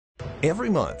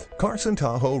Every month, Carson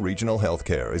Tahoe Regional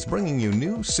Healthcare is bringing you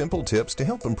new, simple tips to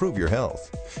help improve your health.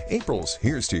 April's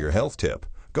Here's to Your Health tip.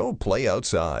 Go play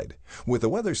outside. With the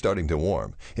weather starting to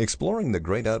warm, exploring the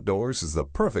great outdoors is the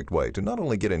perfect way to not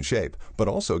only get in shape, but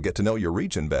also get to know your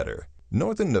region better.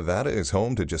 Northern Nevada is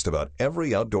home to just about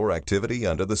every outdoor activity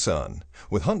under the sun.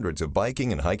 With hundreds of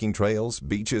biking and hiking trails,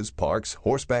 beaches, parks,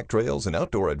 horseback trails, and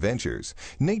outdoor adventures,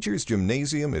 Nature's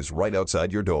Gymnasium is right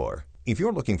outside your door. If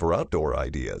you're looking for outdoor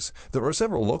ideas, there are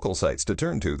several local sites to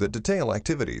turn to that detail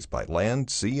activities by land,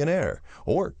 sea, and air.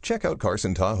 Or check out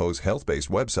Carson Tahoe's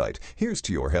health-based website, here's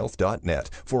to yourhealth.net,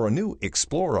 for a new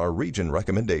Explore Our Region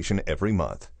recommendation every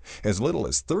month. As little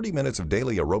as 30 minutes of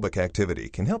daily aerobic activity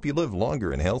can help you live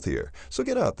longer and healthier, so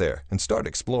get out there and start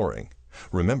exploring.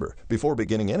 Remember, before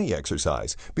beginning any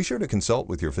exercise, be sure to consult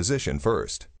with your physician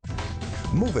first.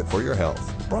 Move it for your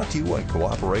health. Brought to you in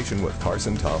cooperation with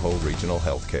Carson Tahoe Regional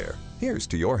Healthcare. Here's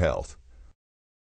to your health.